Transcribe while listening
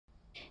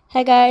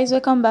Hi guys,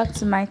 welcome back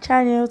to my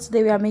channel.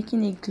 Today we are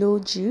making a glow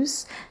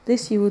juice.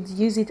 This you would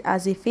use it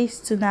as a face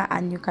toner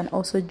and you can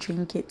also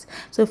drink it.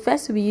 So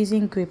first we'll be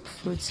using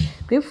grapefruits.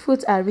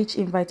 Grapefruits are rich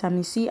in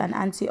vitamin C and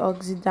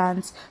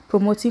antioxidants,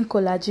 promoting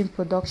collagen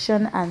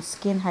production and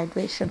skin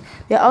hydration.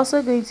 We are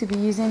also going to be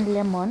using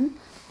lemon.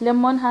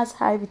 Lemon has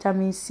high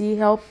vitamin C,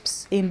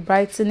 helps in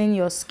brightening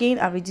your skin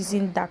and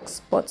reducing dark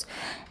spots.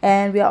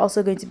 And we are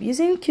also going to be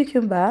using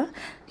cucumber.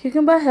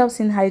 Cucumber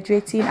helps in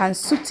hydrating and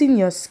soothing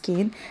your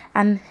skin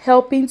and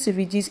helping to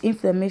reduce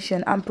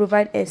inflammation and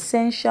provide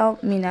essential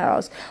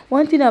minerals.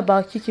 One thing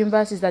about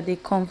cucumbers is that they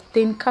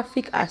contain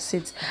caffeic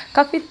acids.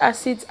 Caffeic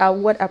acids are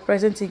what are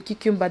present in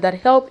cucumber that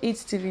help it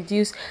to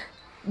reduce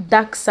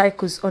dark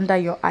circles under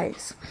your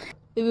eyes.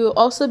 We will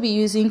also be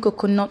using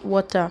coconut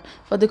water.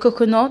 For the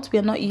coconut, we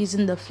are not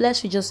using the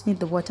flesh, we just need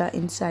the water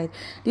inside.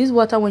 This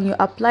water, when you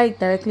apply it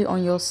directly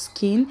on your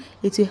skin,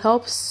 it will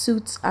help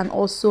soothe and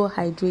also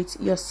hydrate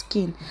your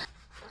skin.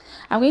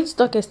 I'm going to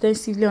talk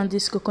extensively on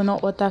this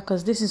coconut water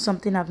because this is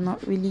something I've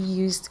not really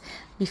used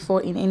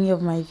before in any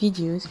of my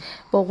videos.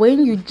 But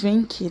when you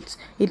drink it,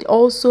 it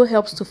also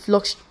helps to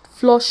flush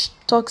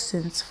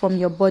toxins from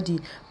your body,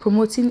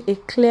 promoting a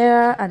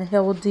clearer and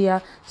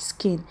healthier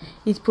skin.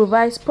 It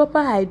provides proper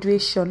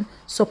hydration,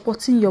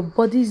 supporting your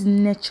body's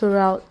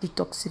natural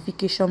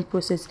detoxification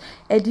process,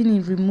 aiding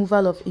in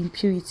removal of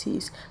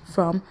impurities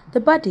from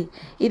the body.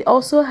 It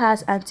also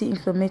has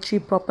anti-inflammatory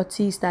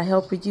properties that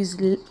help reduce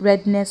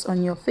redness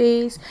on your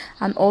face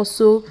and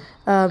also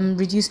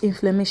reduce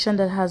inflammation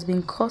that has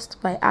been caused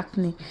by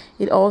acne.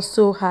 It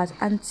also has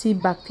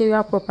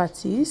antibacterial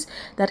properties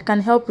that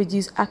can help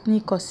reduce acne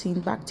causing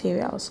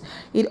bacteria.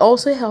 It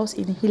also helps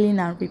in healing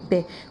and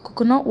repair.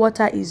 Coconut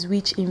water is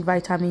rich in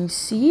vitamin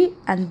C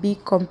and B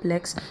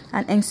complex,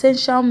 an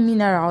essential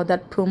mineral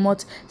that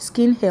promotes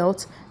skin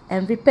health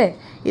and repair.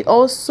 It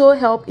also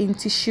helps in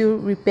tissue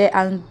repair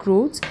and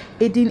growth,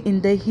 aiding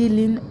in the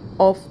healing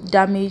of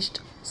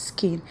damaged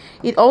skin.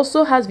 It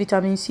also has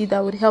vitamin C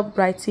that would help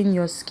brighten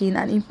your skin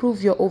and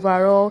improve your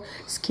overall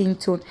skin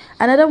tone.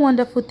 Another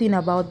wonderful thing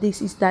about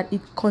this is that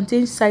it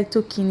contains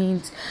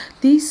cytokinins.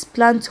 These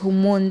plant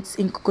hormones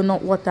in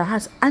coconut water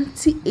has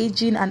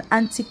anti-aging and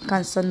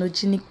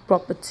anti-carcinogenic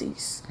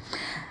properties.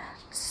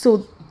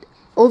 So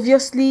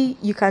obviously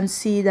you can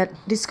see that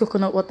this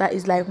coconut water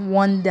is like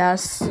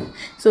wonders.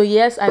 So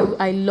yes,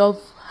 I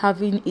love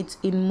having it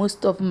in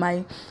most of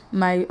my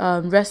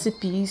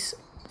recipes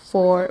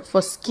for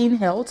skin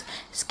health,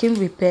 skin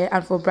repair,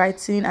 and for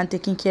brightening and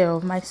taking care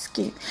of my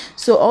skin.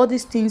 So all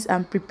these things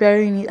I'm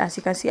preparing it. As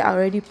you can see, I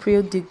already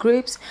peeled the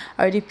grapes,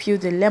 I already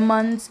peeled the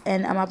lemons,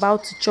 and I'm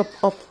about to chop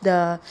up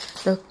the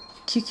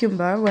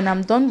cucumber. When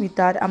I'm done with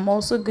that, I'm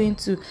also going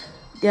to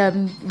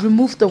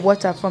remove the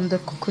water from the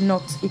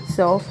coconut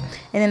itself,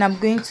 and then I'm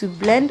going to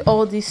blend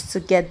all this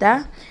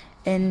together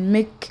and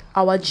make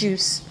our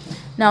juice.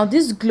 Now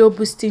this glow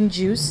boosting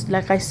juice,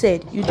 like I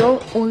said, you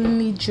don't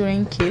only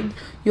drink it,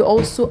 you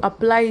also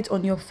apply it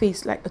on your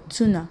face like a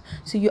toner.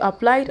 So you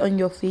apply it on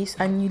your face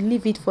and you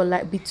leave it for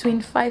like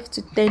between 5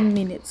 to 10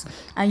 minutes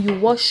and you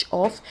wash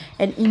off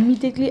and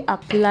immediately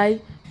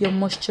apply your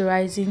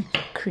moisturizing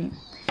cream.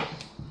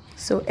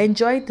 So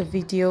enjoy the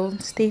video,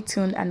 stay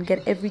tuned and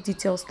get every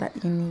details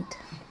that you need.